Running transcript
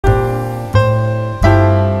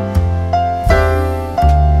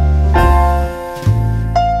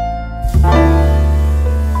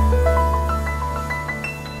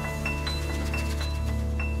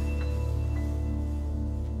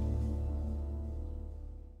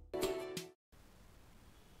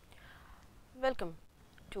Welcome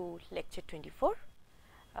to lecture 24.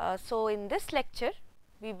 So, in this lecture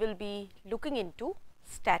we will be looking into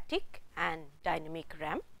static and dynamic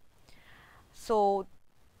RAM. So,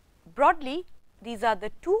 broadly these are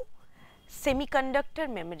the two semiconductor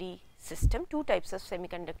memory system, two types of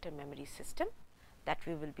semiconductor memory system that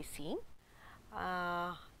we will be seeing,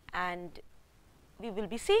 and we will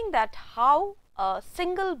be seeing that how a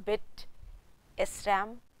single bit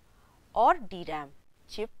SRAM or DRAM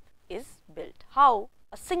chip is built, how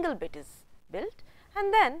a single bit is built,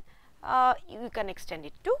 and then you can extend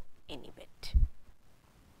it to any bit.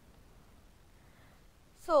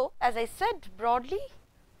 So, as I said, broadly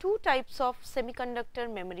two types of semiconductor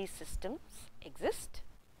memory systems exist: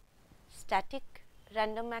 static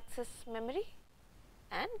random access memory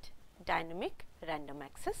and dynamic random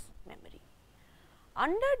access memory.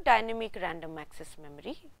 Under dynamic random access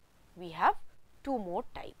memory, we have two more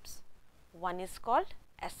types. One is called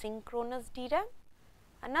asynchronous DRAM,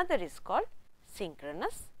 another is called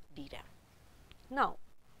synchronous DRAM. Now,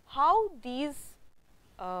 how these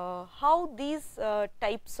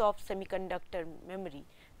types of semiconductor memory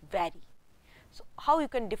vary? So, how you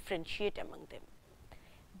can differentiate among them?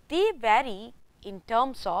 They vary in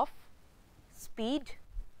terms of speed,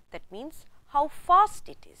 that means how fast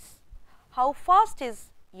it is. How fast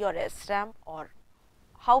is your SRAM or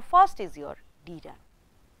how fast is your DRAM?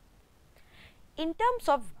 In terms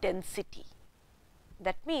of density,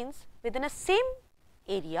 that means within a same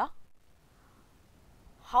area,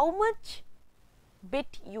 how much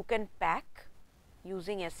bit you can pack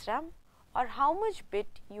using SRAM or how much bit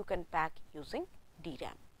you can pack using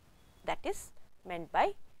DRAM, that is meant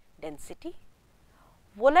by density.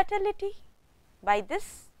 Volatility, by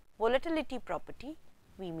this volatility property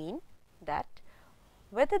we mean that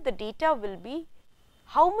whether the data will be,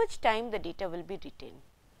 how much time the data will be retained.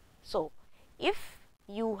 So, if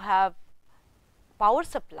you have power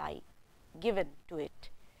supply given to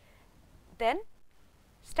it, then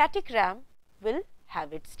static RAM will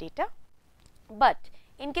have its data, but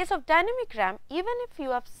in case of dynamic RAM, even if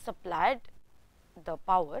you have supplied the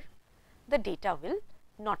power, the data will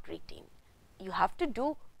not retain. You have to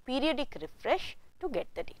do periodic refresh to get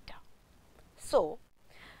the data. So,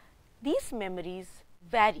 these memories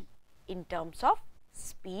vary in terms of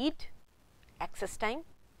speed, access time,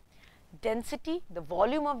 density, the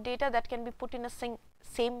volume of data that can be put in a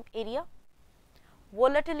same area,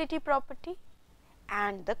 volatility property,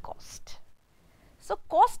 and the cost. So,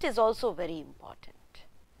 cost is also very important.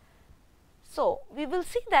 So, we will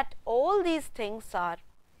see that all these things are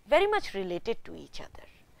very much related to each other.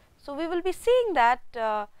 So, we will be seeing that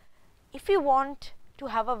if you want to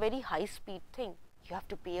have a very high speed thing, you have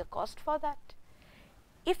to pay a cost for that.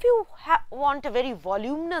 If you want a very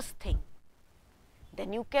voluminous thing,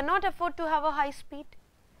 then you cannot afford to have a high speed.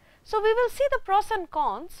 So, we will see the pros and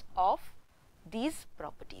cons of these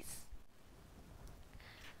properties.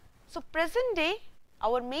 So, present day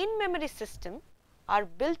our main memory system are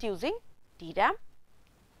built using DRAM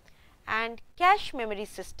and cache memory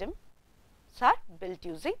systems are built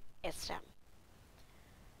using SRAM.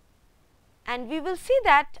 And we will see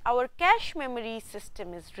that our cache memory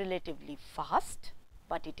system is relatively fast,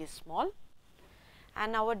 but it is small,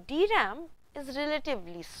 and our DRAM is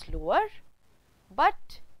relatively slower,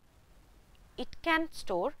 but it can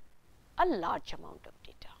store a large amount of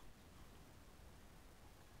data.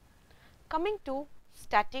 Coming to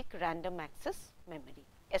static random access memory,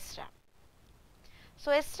 SRAM.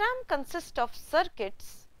 So, SRAM consists of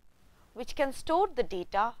circuits which can store the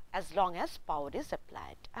data as long as power is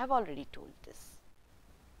applied. I have already told this.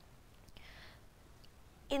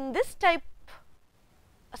 In this type,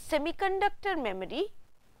 a semiconductor memory,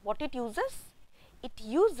 what it uses? It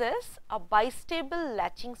uses a bistable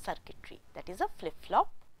latching circuitry, that is a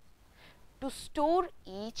flip-flop, to store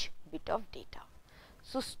each bit of data.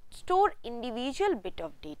 So, store individual bit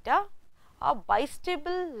of data, a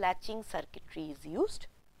bistable latching circuitry is used,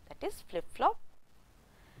 that is flip-flop,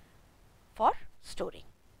 for storing.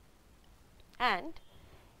 And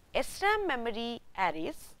SRAM memory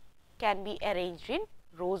arrays can be arranged in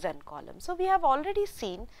rows and columns. So, we have already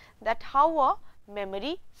seen that how a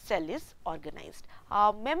memory cell is organized.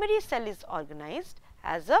 A memory cell is organized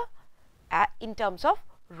as in terms of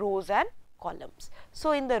rows and columns.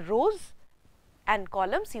 So, in the rows and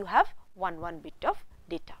columns you have one bit of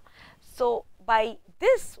data. So, by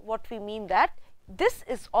this what we mean that this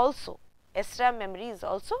is also SRAM memory is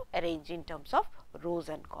also arranged in terms of rows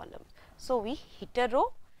and columns. So, we hit a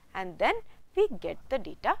row and then we get the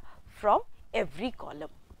data from every column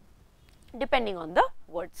depending on the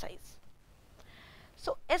word size.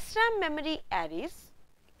 So, SRAM memory arrays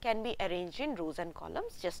can be arranged in rows and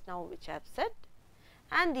columns, just now which I have said,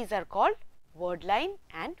 and these are called word line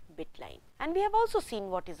and bit line. And we have also seen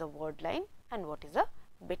what is a word line and what is a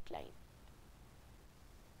bit line.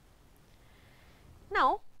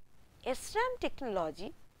 Now, SRAM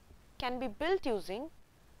technology can be built using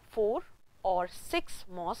 4 or 6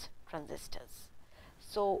 MOS transistors.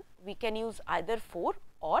 So, we can use either 4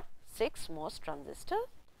 or 6 MOS transistors,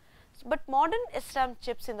 but modern SRAM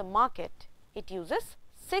chips in the market, it uses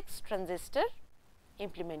 6 transistor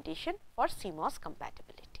implementation for CMOS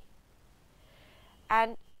compatibility.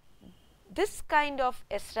 And this kind of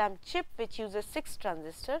SRAM chip which uses 6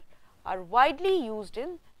 transistor are widely used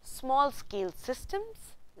in small scale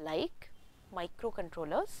systems like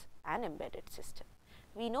microcontrollers and embedded system.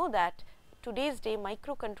 We know that today's day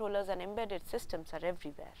microcontrollers and embedded systems are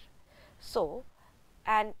everywhere. So,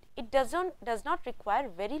 and it does not require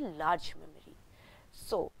very large memory.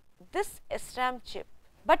 So, this SRAM chip,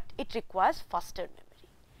 but it requires faster memory.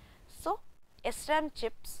 So, SRAM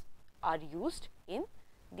chips are used in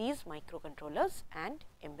these microcontrollers and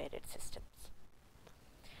embedded systems,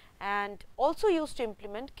 and also used to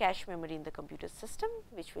implement cache memory in the computer system,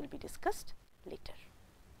 which will be discussed later.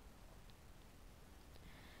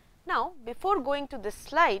 Now, before going to this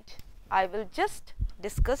slide, I will just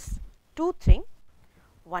discuss two things.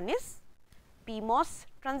 One is PMOS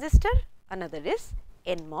transistor, another is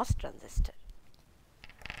NMOS transistor.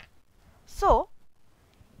 So,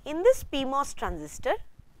 in this PMOS transistor,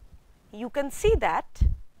 you can see that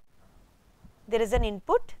there is an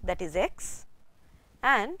input, that is X,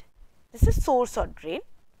 and this is source or drain.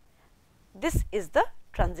 This is the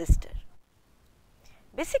transistor.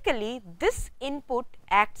 Basically, this input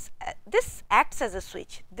acts as a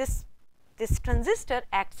switch. This transistor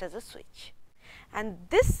acts as a switch, and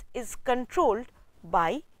this is controlled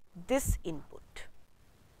by this input.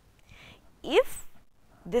 If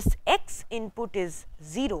this X input is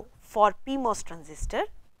 0 for PMOS transistor,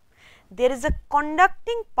 there is a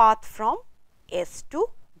conducting path from S to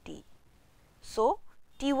D. So,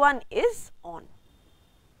 T1 is on.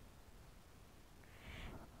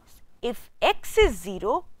 If X is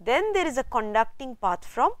 0, then there is a conducting path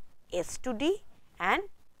from S to D, and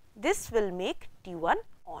this will make T1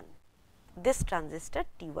 on. This transistor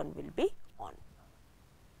T1 will be on.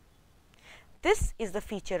 This is the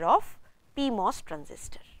feature of PMOS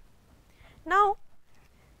transistor. Now,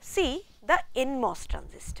 see the NMOS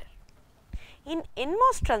transistor. In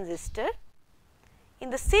NMOS transistor, in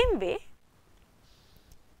the same way,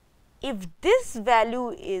 if this value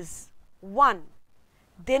is 1,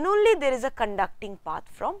 then only there is a conducting path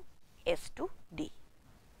from S to D.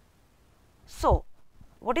 So,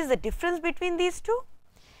 what is the difference between these two?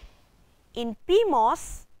 In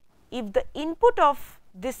PMOS, if the input of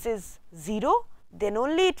this is 0, then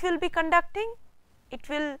only it will be conducting,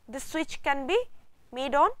 this switch can be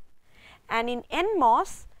made on, and in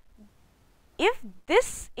NMOS, if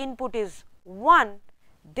this input is 1,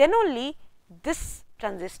 then only this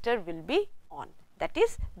transistor will be on, that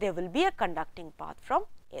is there will be a conducting path from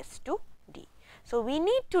S to D. So, we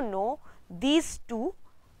need to know these two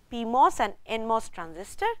PMOS and NMOS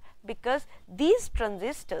transistor, because these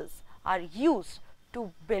transistors are used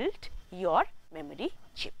to build your memory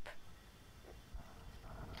chip.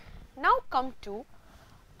 Now, come to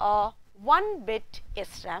a 1-bit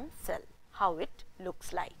SRAM cell, how it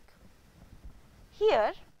looks like.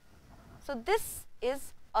 Here, so this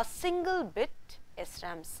is a single bit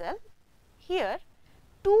SRAM cell. Here,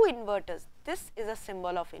 2 inverters, this is a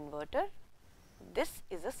symbol of inverter, this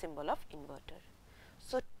is a symbol of inverter.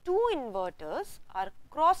 So, 2 inverters are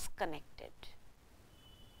cross connected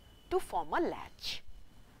to form a latch.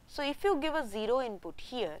 So, if you give a 0 input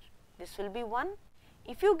here, this will be 1.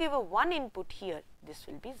 If you give a 1 input here, this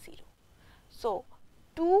will be 0. So,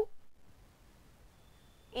 2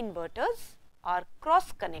 inverters are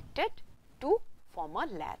cross connected to form a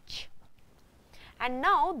latch. And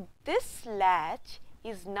now, this latch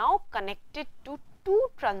is now connected to 2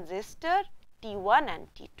 transistors T1 and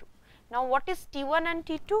T2. Now, what is T1 and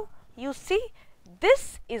T2? You see,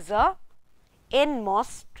 this is a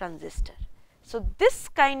NMOS transistor. So, this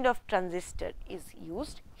kind of transistor is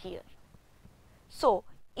used here. So,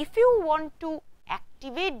 if you want to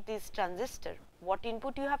activate this transistor, what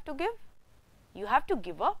input you have to give? You have to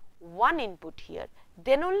give a 1 input here,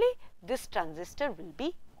 then only this transistor will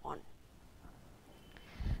be on.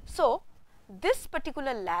 So, this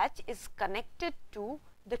particular latch is connected to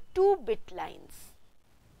the 2-bit lines.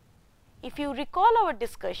 If you recall our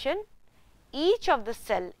discussion, each of the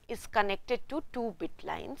cell is connected to 2-bit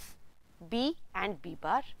lines B and B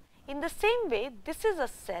bar. In the same way, this is a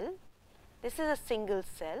cell, this is a single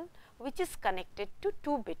cell. which is connected to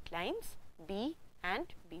two bit lines B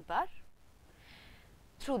and B bar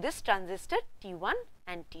through this transistor T1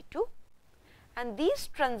 and T2, and these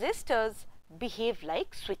transistors behave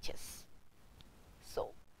like switches. So,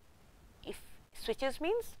 if switches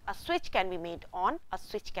means a switch can be made on, a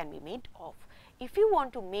switch can be made off. If you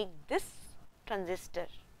want to make this transistor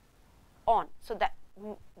on, so that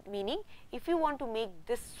meaning if you want to make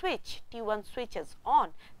this switch T1 switch as on,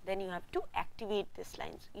 then you have to activate this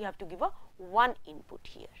lines. You have to give a 1 input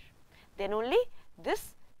here, then only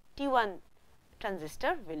this T1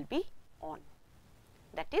 transistor will be on,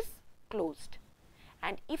 that is closed,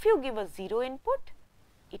 and if you give a 0 input,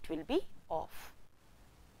 it will be off,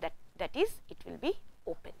 that is it will be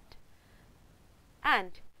opened.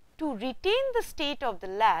 And to retain the state of the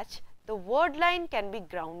latch, the word line can be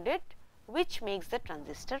grounded, which makes the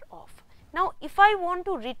transistor off. Now, if I want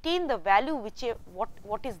to retain the value which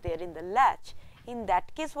what is there in the latch, in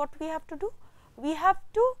that case what we have to do? We have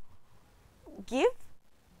to give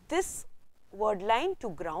this word line to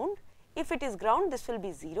ground. If it is ground, this will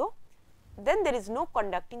be 0, then there is no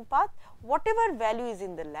conducting path. Whatever value is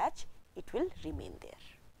in the latch, it will remain there.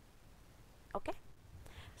 Okay.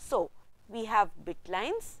 So, we have bit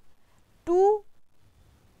lines, two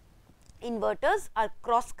inverters are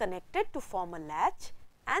cross connected to form a latch,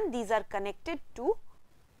 and these are connected to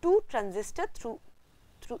two transistors through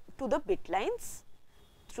to the bit lines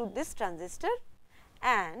through this transistor,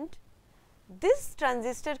 and this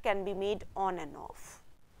transistor can be made on and off.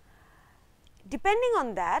 Depending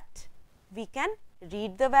on that, we can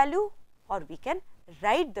read the value or we can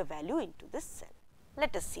write the value into this cell.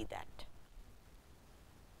 Let us see that.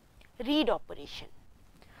 Read operation.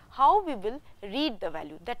 How we will read the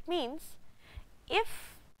value? That means,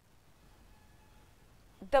 if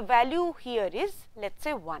the value here is, let us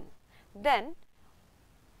say 1, then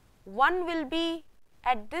 1 will be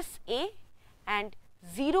at this A and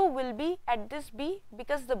 0 will be at this B,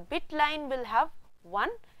 because the bit line will have 1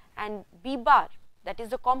 and B bar, that is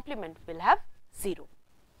the complement, will have 0.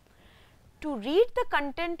 To read the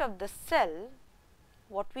content of the cell,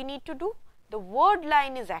 what we need to do? The word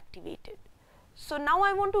line is activated. So, now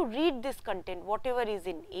I want to read this content whatever is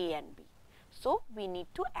in A and B. So, we need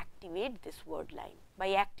to activate this word line.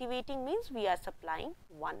 By activating means we are supplying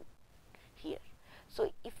 1 here.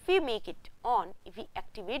 So, if we make it on, if we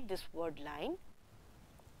activate this word line,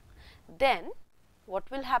 then what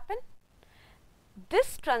will happen?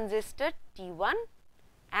 This transistor T1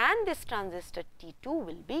 and this transistor T2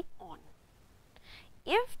 will be on.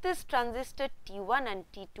 If this transistor T1 and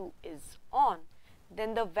T2 is on,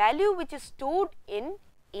 then the value which is stored in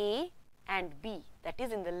A and B, that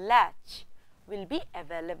is in the latch, will be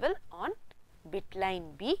available on bit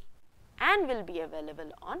line B and will be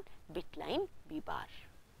available on bit line B bar.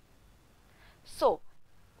 So,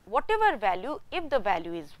 whatever value, if the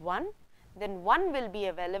value is 1, then 1 will be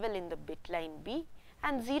available in the bit line B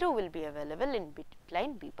and 0 will be available in bit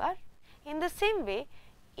line B bar. In the same way,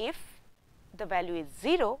 if the value is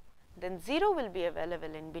 0, then 0 will be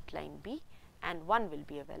available in bit line B and 1 will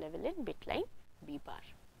be available in bit line B bar.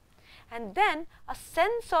 And then a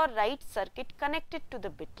sense or write circuit connected to the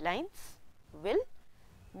bit lines will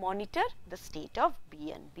monitor the state of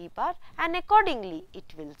B and B bar, and accordingly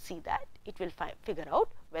it will see that, it will figure out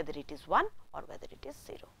whether it is 1 or whether it is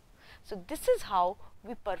 0. So, this is how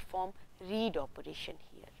we perform read operation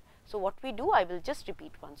here. So, what we do, I will just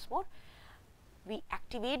repeat once more. We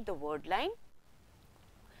activate the word line.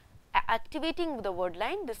 Activating the word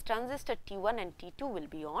line, this transistor T1 and T2 will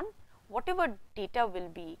be on. Whatever data will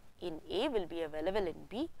be in A will be available in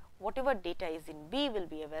B. Whatever data is in B will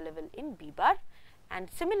be available in B bar. And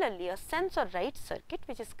similarly, a sense or write circuit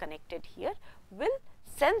which is connected here will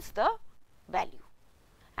sense the value,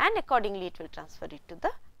 and accordingly it will transfer it to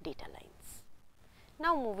the data lines.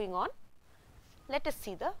 Now, moving on, let us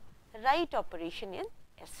see the write operation in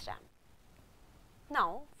SRAM.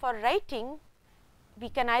 Now, for writing, we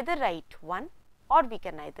can either write 1 or we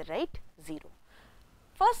can either write 0.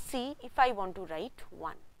 First, see if I want to write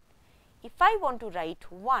 1. If I want to write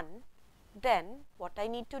 1, then what I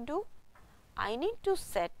need to do? I need to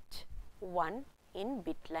set 1 in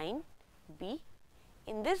bit line B.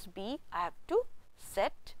 In this B, I have to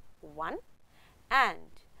set 1 and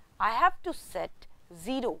I have to set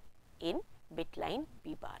 0 in bit line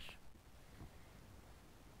B bar.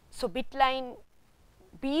 So, bit line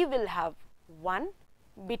B will have 1,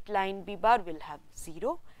 bit line B bar will have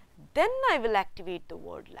 0. Then I will activate the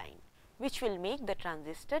word line, which will make the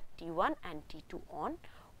transistor T1 and T2 on.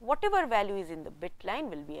 Whatever value is in the bit line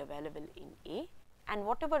will be available in A and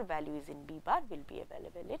whatever value is in B bar will be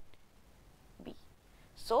available in B.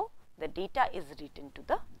 So, the data is written to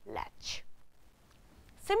the latch.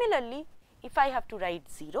 Similarly, if I have to write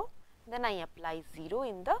 0, then I apply 0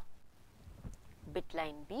 in the bit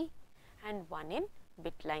line B and 1 in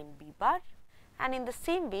bit line B bar, and in the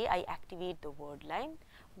same way I activate the word line.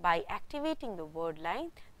 By activating the word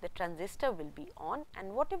line, the transistor will be on,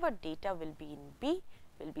 and whatever data will be in B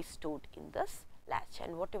will be stored in this latch,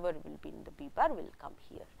 and whatever will be in the B bar will come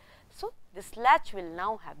here. So, this latch will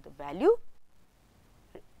now have the value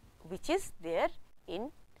which is there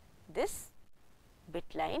in this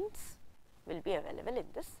bit lines will be available in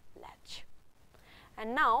this latch.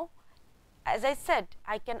 And now, as I said,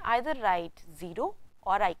 I can either write 0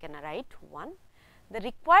 or I can write 1. The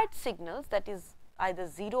required signals, that is either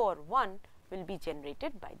 0 or 1, will be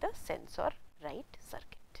generated by the sense or write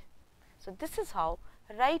circuit. So, this is how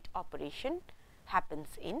write operation happens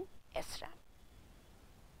in SRAM.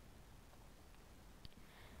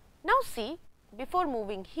 Now, see, before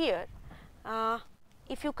moving here,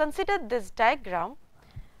 if you consider this diagram,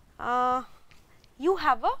 you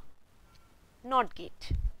have a NOT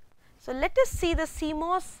gate. So, let us see the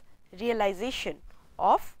CMOS realization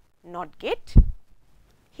of NOT gate.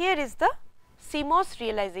 Here is the CMOS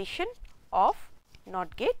realization of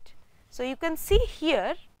NOT gate. So, you can see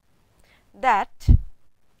here that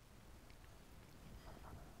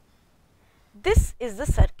this is the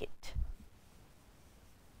circuit.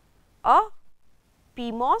 A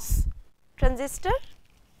PMOS transistor,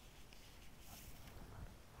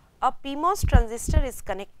 is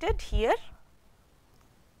connected here,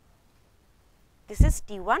 this is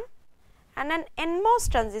T1, and an NMOS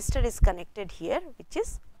transistor is connected here, which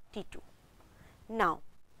is T2. Now,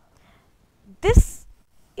 this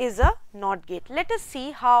is a NOT gate. Let us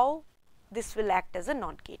see how this will act as a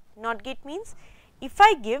NOT gate. NOT gate means if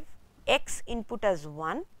I give X input as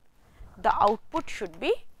 1, the output should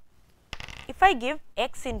be, if I give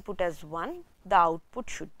X input as 1, the output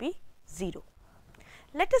should be 0.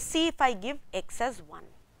 Let us see if I give X as 1.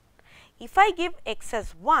 If I give X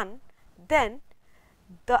as 1, then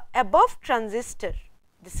the above transistor,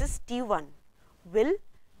 this is T1, will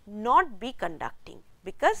not be conducting,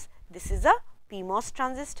 because this is a PMOS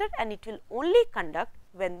transistor and it will only conduct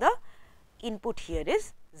when the input here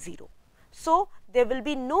is 0. So, there will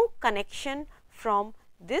be no connection from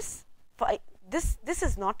this, this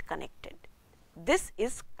is not connected, this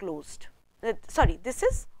is closed, this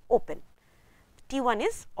is open, T1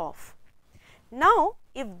 is off. Now,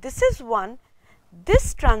 if this is 1,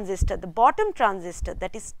 this transistor, the bottom transistor,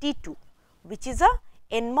 that is T2, which is a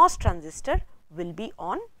NMOS transistor, will be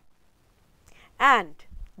on, and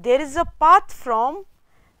there is a path from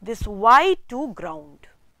this Y to ground.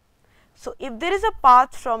 So, if there is a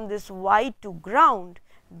path from this Y to ground,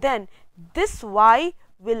 then this Y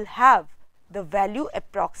will have the value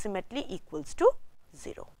approximately equals to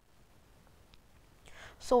 0.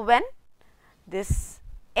 So, when this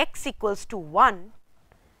X equals to 1,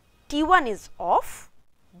 T1 is off,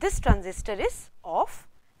 this transistor is off,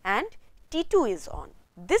 and T2 is on,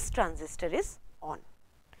 this transistor is on.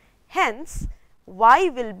 Hence, Y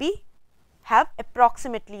will be have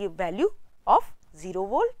approximately a value of 0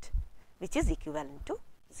 volt, which is equivalent to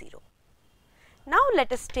 0. Now,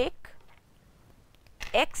 let us take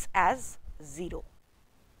X as 0.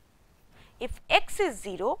 If X is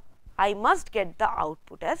 0, I must get the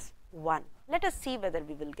output as 1. Let us see whether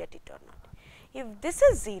we will get it or not. If this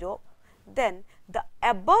is 0, then the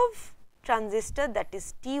above transistor, that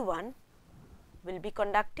is T1, will be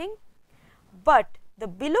conducting, but the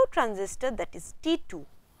below transistor, that is T2,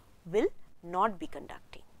 will not be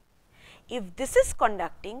conducting. If this is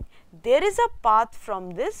conducting, there is a path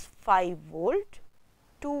from this 5 volt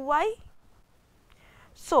to Y.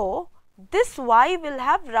 So, this Y will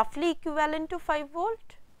have roughly equivalent to 5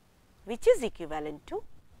 volt, which is equivalent to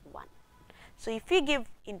 1. So, if we give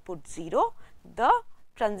input 0, the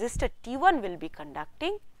transistor T1 will be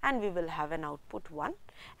conducting and we will have an output 1,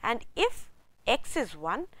 and if X is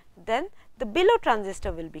 1, then the below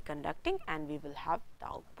transistor will be conducting and we will have the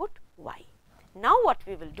output Y. Now, what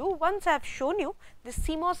we will do, once I have shown you the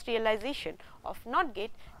CMOS realization of NOT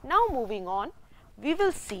gate, now moving on, we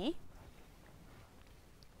will see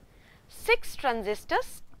 6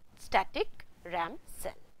 transistors static RAM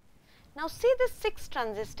cell. Now, see this 6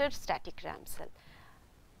 transistor static RAM cell.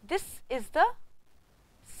 This is the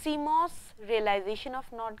CMOS realization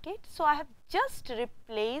of NOT gate. So, I have just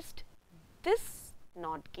replaced this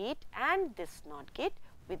NOT gate and this NOT gate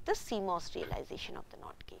with the CMOS realization of the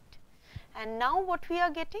NOT gate. And now, what we are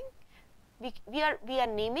getting? We are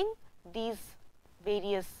naming these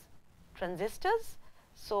various transistors.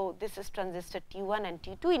 So, this is transistor T1 and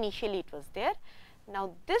T2, initially it was there.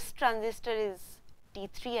 Now, this transistor is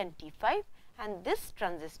T3 and T5 and this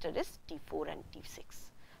transistor is T4 and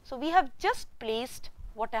T6. So, we have just placed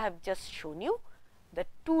what I have just shown you, the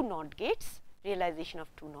 2 NOT gates, realization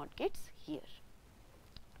of 2 NOT gates here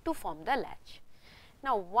to form the latch.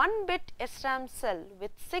 Now, 1 bit SRAM cell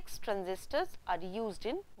with 6 transistors are used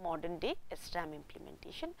in modern day SRAM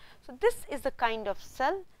implementation. So, this is the kind of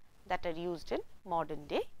cell that are used in modern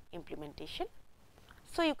day implementation.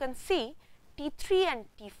 So, you can see T3 and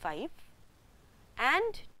T5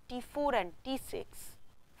 and T4 and T6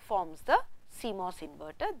 forms the CMOS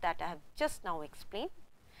inverter that I have just now explained,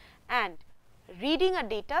 and reading a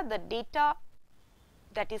data, the data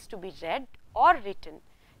that is to be read or written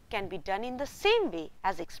can be done in the same way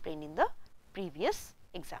as explained in the previous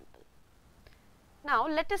example. Now,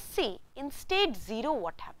 let us see in state 0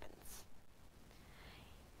 what happens.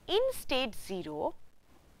 In state 0,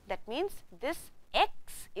 that means this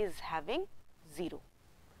x is having 0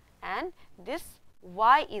 and this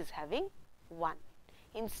y is having 1.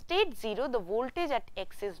 In state 0, the voltage at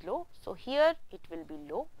x is low. So, here it will be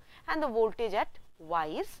low and the voltage at y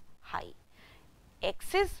is high.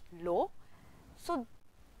 X is low. So,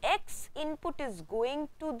 x input is going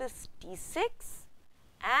to this T6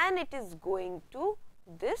 and it is going to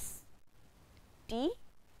this T4.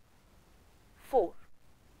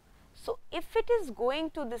 So, if it is going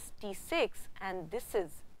to this T6 and this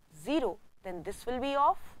is 0, then this will be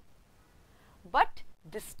off, but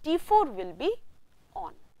this T4 will be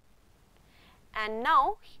on. And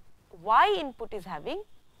now, y input is having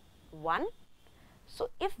 1. So,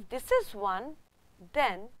 if this is 1,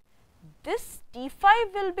 then this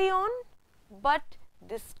T5 will be on, but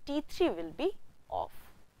this T3 will be off.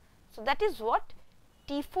 So, that is what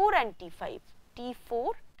T4 and T5,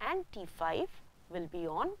 T4 and T5 will be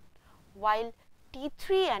on, while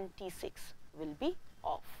T3 and T6 will be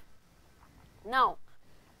off. Now,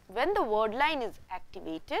 when the word line is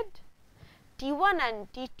activated, T1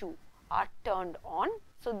 and T2 are turned on.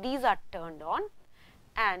 So, these are turned on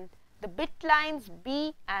and the bit lines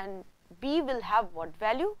B and B will have what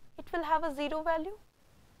value? It will have a 0 value,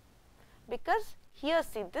 because here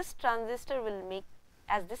see this transistor will make,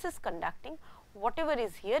 as this is conducting, whatever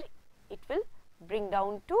is here it will bring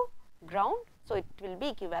down to ground. So, it will be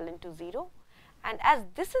equivalent to 0, and as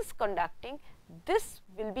this is conducting, this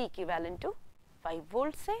will be equivalent to 5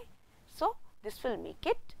 volts say. So, this will make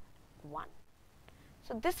it 1.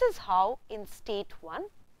 So, this is how in state 1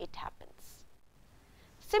 it happens.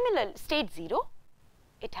 Similarly, state 0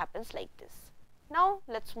 it happens like this. Now,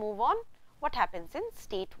 let us move on. What happens in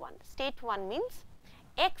state 1? State 1 means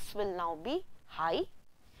x will now be high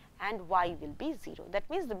and y will be 0. That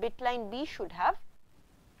means, the bit line B should have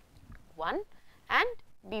 1 and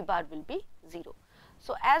B bar will be 0.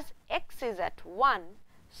 So, as x is at 1,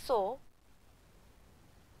 so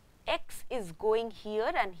x is going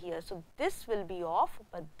here and here. So, this will be off,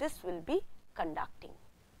 but this will be conducting.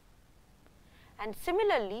 And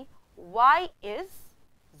similarly, y is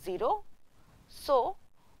 0. So,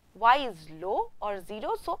 y is low or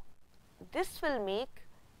 0. So, this will make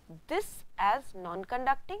this as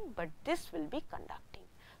non-conducting, but this will be conducting.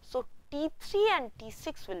 So, T3 and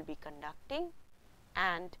T6 will be conducting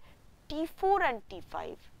and T4 and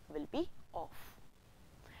T5 will be off.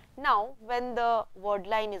 Now, when the word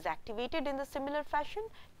line is activated in the similar fashion,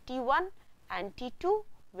 T1 and T2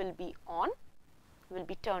 will be on, will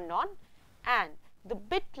be turned on, and the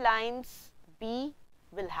bit lines B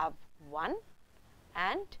will have 1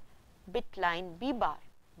 and bit line B bar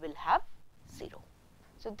will have 0.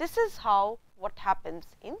 So, this is how what happens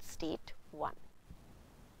in state 1.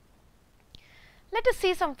 Let us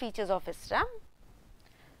see some features of SRAM.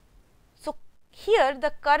 So, here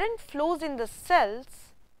the current flows in the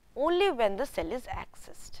cells only when the cell is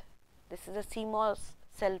accessed. This is a CMOS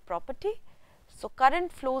cell property. So,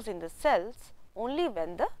 current flows in the cells only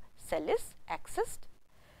when the cell is accessed.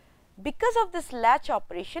 Because of this latch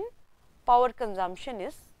operation, power consumption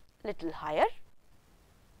is little higher.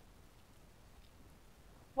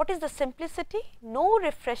 What is the simplicity? No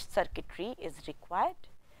refreshed circuitry is required.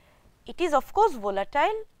 It is of course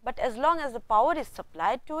volatile, but as long as the power is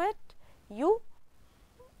supplied to it, you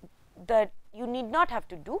need not have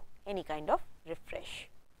to do any kind of refresh.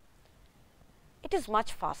 It is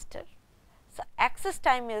much faster. So, access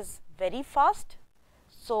time is very fast.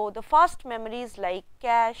 So, the fast memories like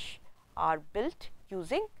cache are built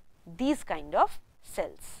using these kind of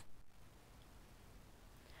cells,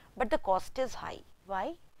 but the cost is high.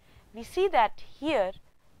 Why? We see that here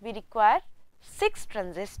we require 6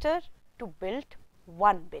 transistor to build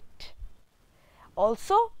 1 bit.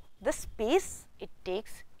 Also, the space it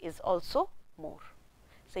takes is also more.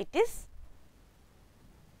 So, it is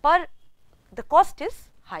the cost is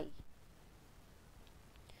high,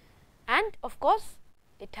 and of course,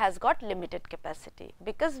 it has got limited capacity,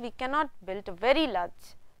 because we cannot build a very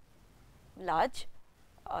large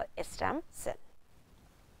SRAM cell,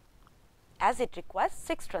 as it requires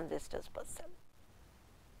 6 transistors per cell.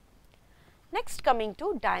 Next, coming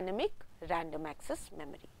to dynamic random access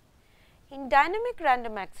memory. In dynamic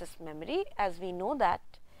random access memory, as we know that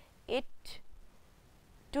it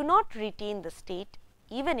do not retain the state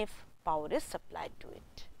even if power is supplied to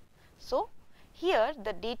it. So, here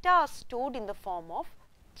the data are stored in the form of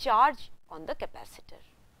charge on the capacitor,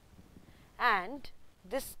 and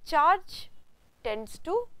this charge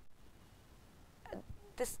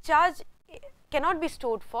cannot be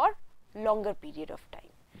stored for longer period of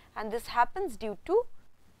time, and this happens due to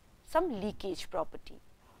some leakage property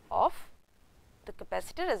of the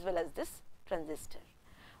capacitor as well as this transistor.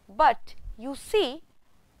 But you see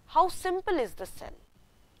how simple is the cell.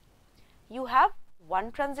 You have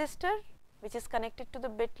one transistor which is connected to the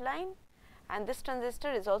bit line, and this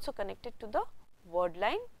transistor is also connected to the word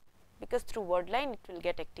line, because through word line it will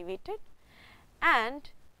get activated, and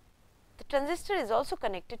the transistor is also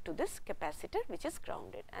connected to this capacitor which is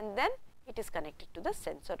grounded, and then it is connected to the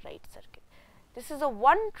sense or write circuit. This is a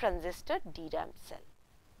one transistor DRAM cell,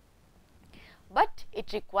 but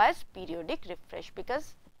it requires periodic refresh,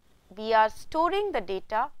 because we are storing the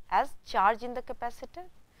data as charge in the capacitor,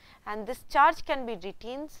 and this charge can be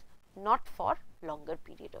retained not for longer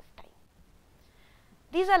period of time.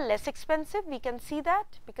 These are less expensive, we can see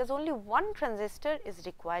that, because only one transistor is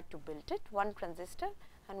required to build it, one transistor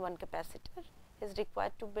and one capacitor is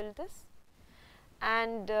required to build this,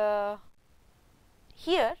 and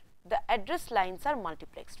here the address lines are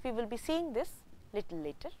multiplexed. We will be seeing this little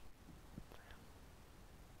later.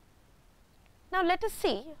 Now, let us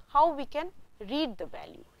see how we can read the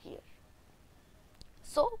value here.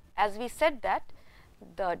 So, as we said that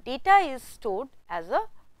the data is stored as a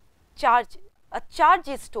charge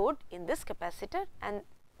is stored in this capacitor, and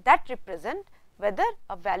that represent whether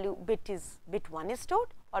a value bit 1 is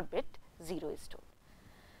stored or bit 0 is stored.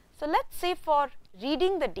 So, let us say for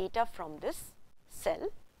reading the data from this cell,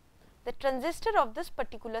 the transistor of this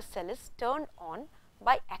particular cell is turned on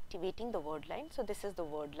by activating the word line. So, this is the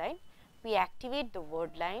word line. We activate the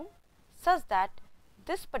word line such that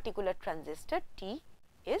this particular transistor T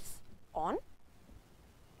is on.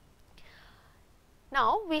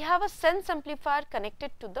 Now, we have a sense amplifier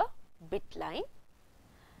connected to the bit line,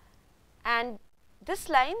 and this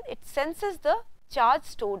line, it senses the charge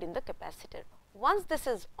stored in the capacitor. Once this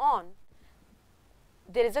is on,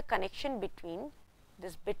 there is a connection between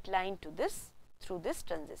this bit line to this through this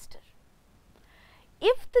transistor.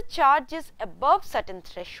 If the charge is above certain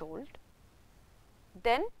threshold,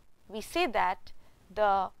 then we say that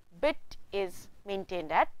the bit is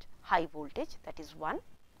maintained at high voltage, that is 1,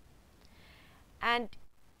 and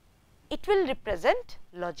it will represent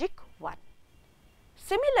logic 1.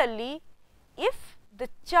 Similarly, if the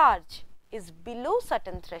charge is below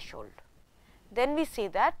certain threshold, then we say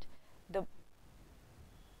that the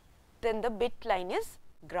bit line is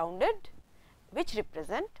grounded, which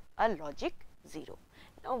represent a logic 0.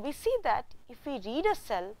 Now, we see that if we read a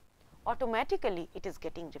cell, automatically it is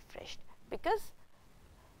getting refreshed, because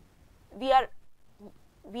we are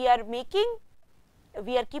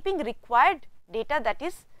keeping required data that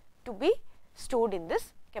is to be stored in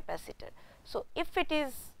this capacitor. So, if it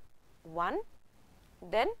is 1,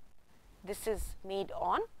 then this is made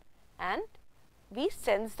on and we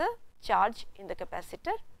sense the charge in the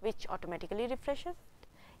capacitor, which automatically refreshes.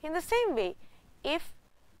 In the same way, if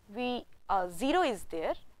 0 is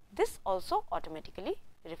there, this also automatically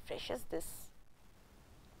refreshes this.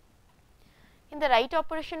 In the write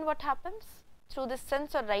operation, what happens? Through this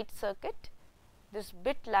sense or write circuit, this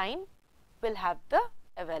bit line will have the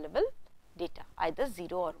available data, either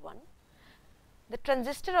 0 or 1. The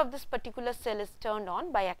transistor of this particular cell is turned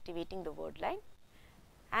on by activating the word line,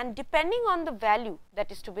 and depending on the value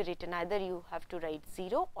that is to be written, either you have to write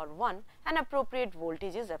 0 or 1, an appropriate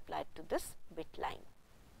voltage is applied to this bit line.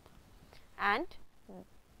 And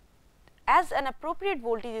as an appropriate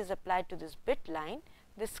voltage is applied to this bit line,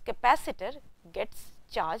 this capacitor gets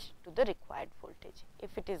charged to the required voltage.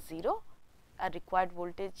 If it is 0, a required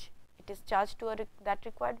voltage, it is charged to that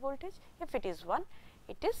required voltage. If it is 1,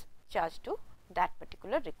 it is charged to that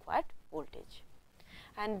particular required voltage.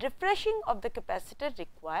 And refreshing of the capacitor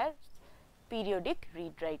requires periodic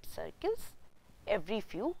read write cycles every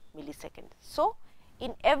few milliseconds. So,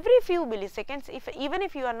 in every few milliseconds, even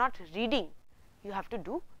if you are not reading, you have to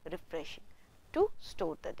do refreshing to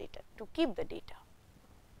store the data, to keep the data.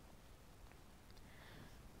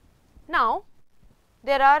 Now,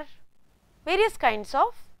 there are various kinds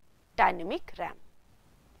of dynamic RAM.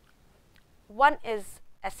 One is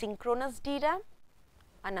asynchronous DRAM,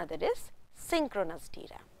 another is synchronous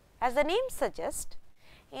DRAM. As the name suggests,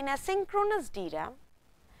 in asynchronous DRAM,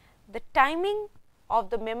 the timing of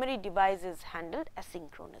the memory device is handled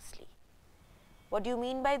asynchronously. What do you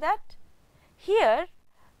mean by that? Here,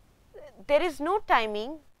 there is no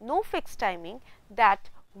timing, no fixed timing, that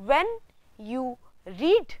when you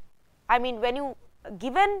read, when you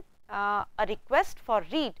given a request for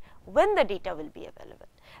read, when the data will be available.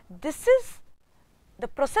 This is, the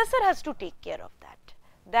processor has to take care of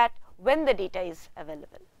that when the data is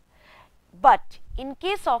available. But in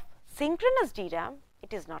case of synchronous DRAM,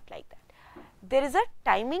 it is not like that. There is a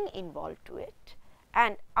timing involved to it,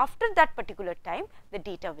 and after that particular time, the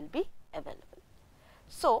data will be available.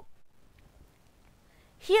 So,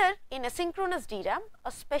 here in asynchronous DRAM,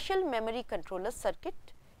 a special memory controller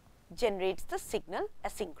circuit generates the signal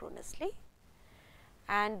asynchronously,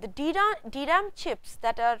 and the DRAM chips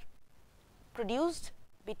that are produced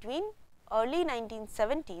between early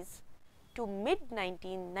 1970s to mid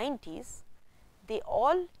 1990s, they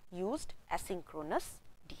all used asynchronous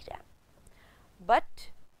DRAM.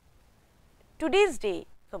 But today's day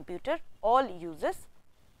computer all uses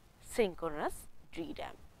synchronous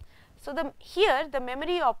DRAM. So, here the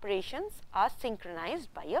memory operations are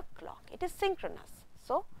synchronized by a clock, it is synchronous.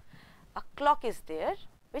 So, a clock is there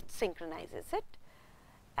which synchronizes it,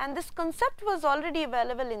 and this concept was already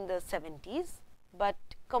available in the 70s, but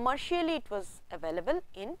commercially it was available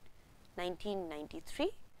in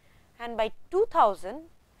 1993, and by 2000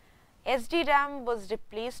 SDRAM was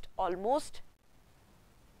replaced almost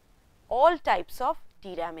all types of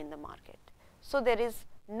DRAM in the market. So, there is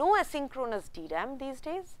no asynchronous DRAM these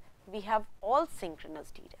days, we have all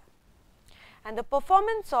synchronous DRAM, and the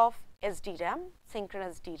performance of SDRAM,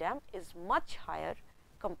 synchronous DRAM, is much higher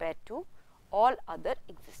compared to all other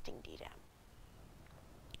existing DRAM.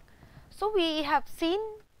 So, we have seen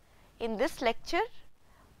in this lecture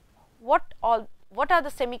what are the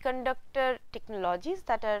semiconductor technologies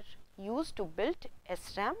that are used to build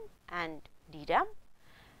SRAM and DRAM,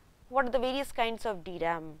 what are the various kinds of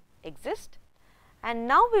DRAM exist, and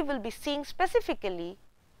now we will be seeing specifically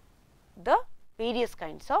the various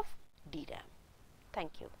kinds of DRAM.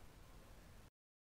 Thank you.